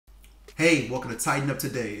Hey, welcome to TitanUp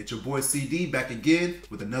 2day. It's your boy CD back again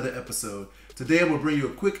with another episode. Today I'm going to bring you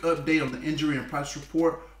a quick update on the injury and practice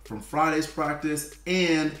report from Friday's practice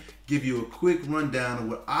and give you a quick rundown of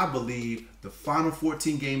what I believe the final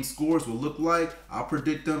 14 game scores will look like. I'll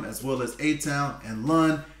predict them as well as A-Town and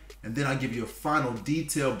Lund. And then I'll give you a final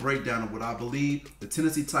detailed breakdown of what I believe the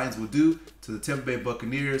Tennessee Titans will do to the Tampa Bay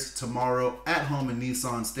Buccaneers tomorrow at home in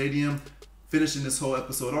Nissan Stadium. Finishing this whole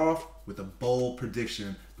episode off with a bold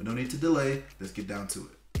prediction. But no need to delay. Let's get down to it.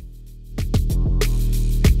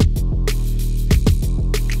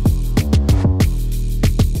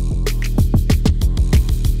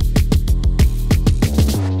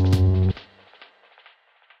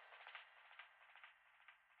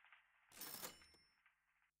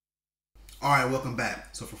 Alright, welcome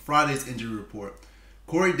back. So for Friday's injury report,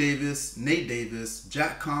 Corey Davis, Nate Davis,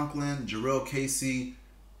 Jack Conklin, Jarrell Casey,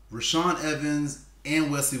 Rashawn Evans,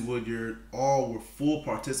 and Wesley Woodyard all were full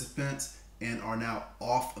participants and are now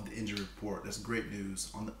off of the injury report. That's great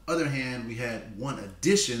news. On the other hand, we had one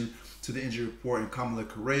addition to the injury report in Kamala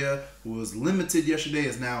Correa, who was limited yesterday,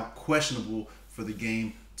 is now questionable for the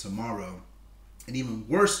game tomorrow. And even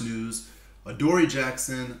worse news, Adoree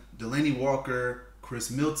Jackson, Delanie Walker,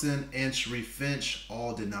 Chris Milton, and Sharif Finch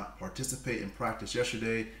all did not participate in practice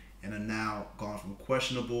yesterday and are now gone from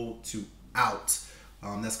questionable to out.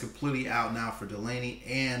 That's completely out now for Delanie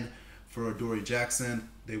and for Adoree Jackson.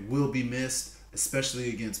 They will be missed, especially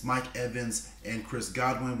against Mike Evans and Chris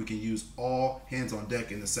Godwin. We can use all hands on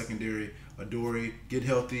deck in the secondary. Adoree, get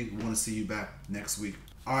healthy. We want to see you back next week.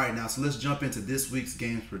 All right, now, so let's jump into this week's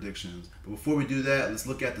games predictions. But before we do that, let's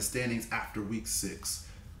look at the standings after week 6.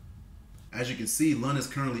 As you can see, Lund is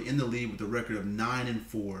currently in the lead with a record of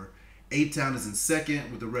 9-4. A-Town is in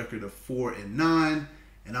second with a record of 4-9.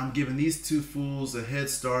 And I'm giving these two fools a head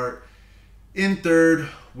start in third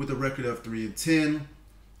with a record of 3-10.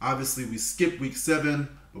 Obviously, we skipped week 7,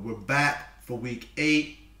 but we're back for week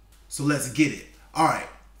 8. So let's get it. All right,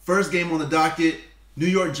 first game on the docket, New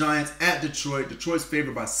York Giants at Detroit. Detroit's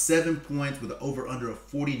favored by 7 points with an over-under of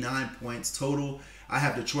 49 points total. I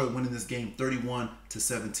have Detroit winning this game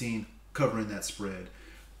 31-17, covering that spread.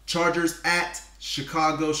 Chargers at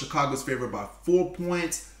Chicago. Chicago's favored by 4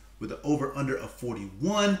 points with an over-under of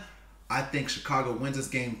 41. I think Chicago wins this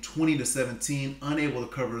game 20-17, unable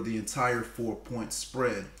to cover the entire 4-point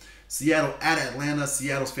spread. Seattle at Atlanta.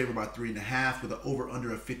 Seattle's favored by 3.5 with an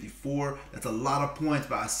over-under of 54. That's a lot of points,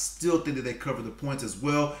 but I still think that they cover the points as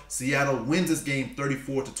well. Seattle wins this game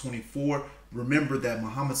 34-24. Remember that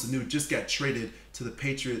Mohamed Sanu just got traded to the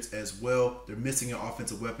Patriots as well. They're missing an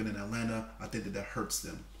offensive weapon in Atlanta. I think that hurts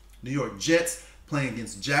them. New York Jets playing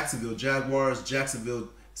against Jacksonville Jaguars. Jacksonville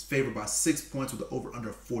is favored by 6 points with an over-under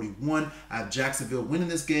of 41. I have Jacksonville winning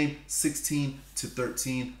this game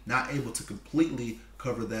 16-13. Not able to completely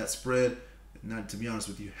cover that spread. Not, to be honest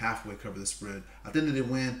with you, halfway cover the spread. I think that they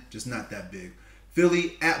win, just not that big.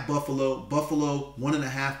 Philly at Buffalo. Buffalo,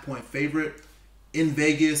 1.5 point favorite. In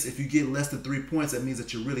Vegas, if you get less than 3 points, that means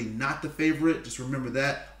that you're really not the favorite. Just remember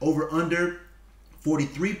that. Over-under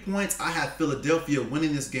 43 points. I have Philadelphia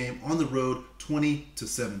winning this game on the road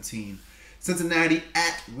 20-17. Cincinnati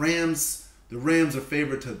at Rams. The Rams are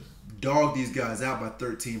favored to dog these guys out by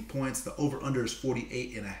 13 points. The over-under is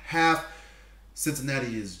 48.5.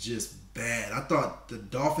 Cincinnati is just bad. I thought the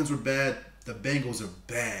Dolphins were bad. The Bengals are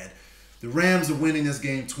bad. The Rams are winning this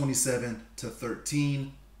game 27-13,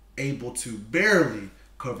 able to barely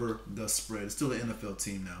cover the spread. It's still an NFL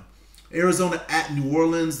team now. Arizona at New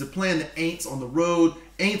Orleans. They're playing the Aints on the road.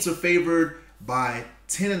 Aints are favored by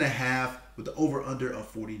 10.5 with the over-under of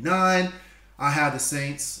 49. I have the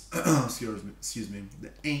Saints, excuse me, the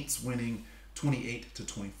Aints winning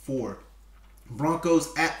 28-24. Broncos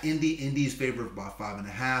at Indy. Indy's favored by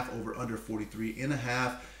 5.5, over under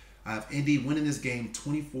 43.5. I have Indy winning this game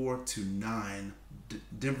 24-9.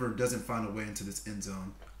 Denver doesn't find a way into this end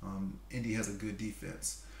zone. Indy has a good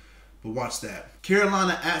defense. But watch that.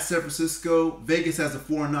 Carolina at San Francisco. Vegas has the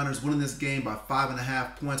 49ers winning this game by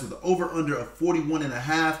 5.5 points with an over-under of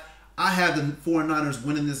 41.5. I have the 49ers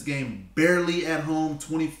winning this game barely at home,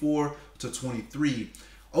 24-23.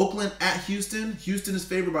 Oakland at Houston. Houston is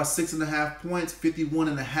favored by 6.5 points,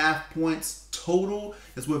 51.5 points total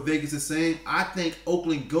is what Vegas is saying. I think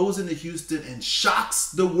Oakland goes into Houston and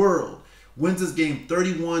shocks the world. Wins this game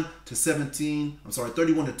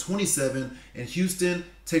 31-27, and Houston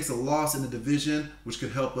takes a loss in the division, which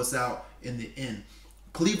could help us out in the end.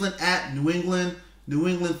 Cleveland at New England. New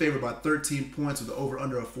England favored by 13 points with the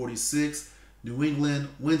over-under of 46. New England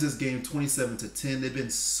wins this game 27-10. They've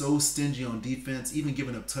been so stingy on defense. Even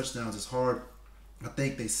giving up touchdowns is hard. I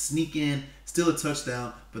think they sneak in, still a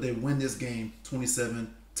touchdown, but they win this game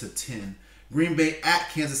 27 10. Green Bay at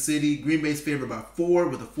Kansas City. Green Bay's favored by 4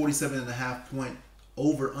 with a 47.5 point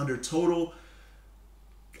over/under total.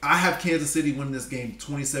 I have Kansas City winning this game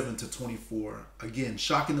 27-24. Again,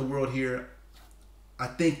 shocking the world here. I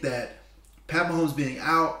think that Pat Mahomes being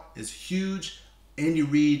out is huge. Andy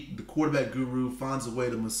Reid, the quarterback guru, finds a way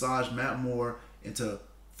to massage Matt Moore into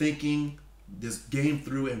thinking this game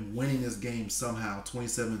through and winning this game somehow,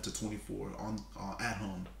 27-24 at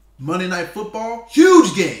home. Monday Night Football,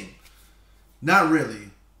 huge game. Not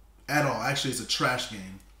really at all. Actually, it's a trash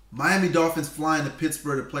game. Miami Dolphins flying to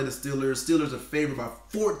Pittsburgh to play the Steelers. Steelers are favored by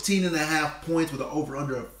 14.5 points with an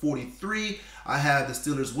over/under of 43. I have the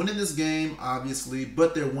Steelers winning this game, obviously,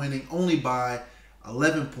 but they're winning only by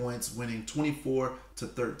 11 points, winning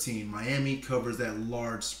 24-13. Miami covers that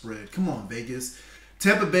large spread. Come on, Vegas.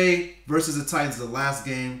 Tampa Bay versus the Titans is the last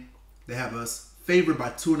game. They have us favored by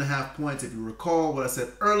 2.5 points. If you recall what I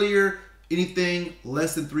said earlier, anything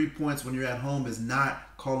less than 3 points when you're at home is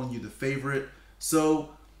not calling you the favorite. So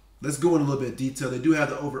let's go in a little bit of detail. They do have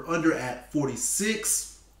the over-under at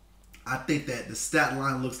 46. I think that the stat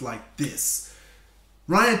line looks like this.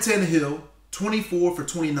 Ryan Tannehill, 24 for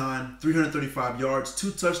 29, 335 yards,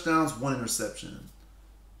 2 touchdowns, 1 interception.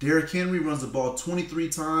 Derrick Henry runs the ball 23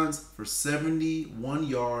 times for 71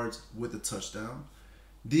 yards with a touchdown.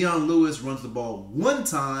 Dion Lewis runs the ball 1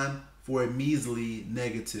 time for a measly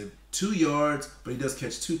 -2 yards, but he does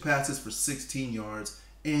catch 2 passes for 16 yards.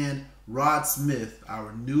 And Rod Smith,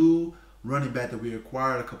 our new running back that we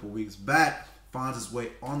acquired a couple weeks back, finds his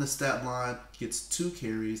way on the stat line, gets 2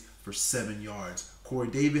 carries for 7 yards. Corey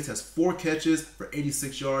Davis has 4 catches for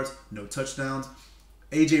 86 yards, no touchdowns.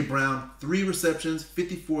 A.J. Brown, 3 receptions,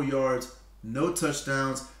 54 yards, no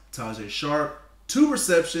touchdowns. Tajay Sharp, 2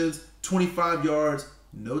 receptions, 25 yards,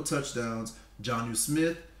 no touchdowns. Jonnu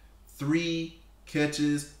Smith, 3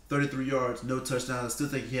 catches, 33 yards, no touchdowns. I still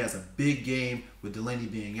think he has a big game with Delaney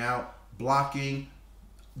being out. Blocking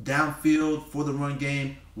downfield for the run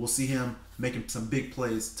game. We'll see him making some big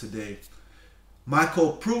plays today.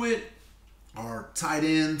 Michael Pruitt, our tight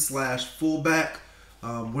end / fullback,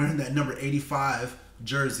 wearing that number 85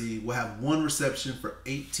 jersey, will have 1 reception for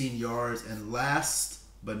 18 yards. And last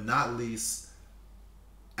but not least,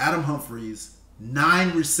 Adam Humphries,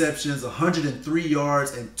 9 receptions, 103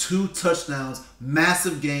 yards, and 2 touchdowns.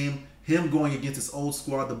 Massive game. Him going against his old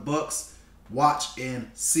squad, the Bucs. Watch and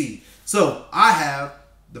see. So I have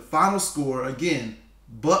the final score again: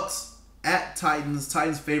 Bucs at Titans.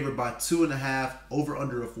 Titans favored by 2.5,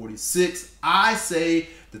 over/under of 46. I say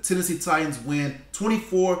the Tennessee Titans win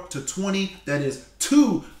 24-20. That is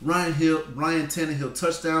 2 Ryan Tannehill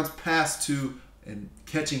touchdowns, pass to and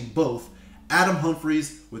catching both. Adam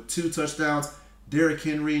Humphries with 2 touchdowns. Derrick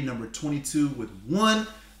Henry, number 22, with 1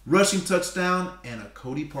 rushing touchdown and a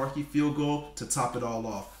Cody Parkey field goal to top it all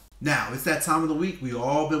off. Now, it's that time of the week we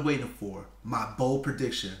all been waiting for, my bold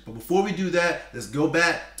prediction. But before we do that, let's go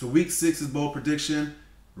back to Week 6's bold prediction.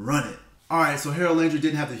 Run it. All right, so Harold Landry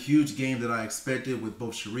didn't have the huge game that I expected with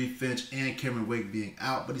both Sharif Finch and Cameron Wake being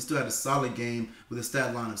out, but he still had a solid game with a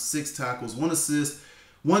stat line of 6 tackles, 1 assist,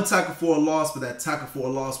 1 tackle for a loss, but that tackle for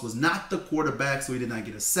a loss was not the quarterback, so he did not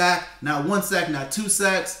get a sack. Not 1 sack, not 2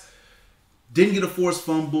 sacks. Didn't get a forced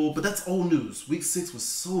fumble, but that's old news. Week 6 was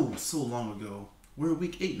so long ago. We're at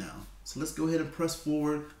Week 8 now. So let's go ahead and press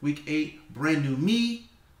forward. Week 8, brand new me,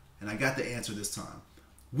 and I got the answer this time.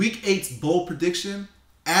 Week 8's bold prediction: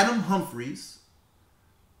 Adam Humphries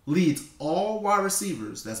leads all wide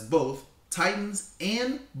receivers, that's both Titans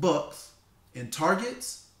and Bucs, in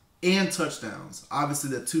targets and touchdowns. Obviously,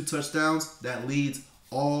 the 2 touchdowns, that leads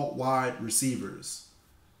all wide receivers.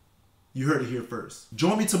 You heard it here first.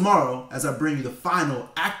 Join me tomorrow as I bring you the final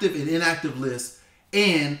active and inactive list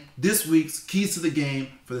and this week's keys to the game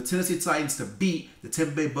for the Tennessee Titans to beat the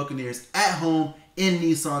Tampa Bay Buccaneers at home in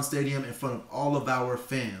Nissan Stadium in front of all of our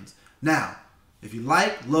fans. Now, if you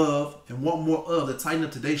like, love, and want more of the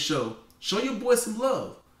TitanUp 2day show, show your boy some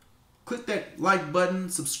love. Click that like button,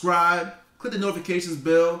 subscribe, click the notifications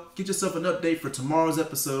bell, get yourself an update for tomorrow's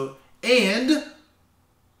episode. And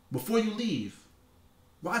before you leave,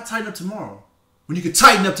 why tighten up tomorrow when you can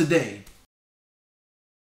tighten up today?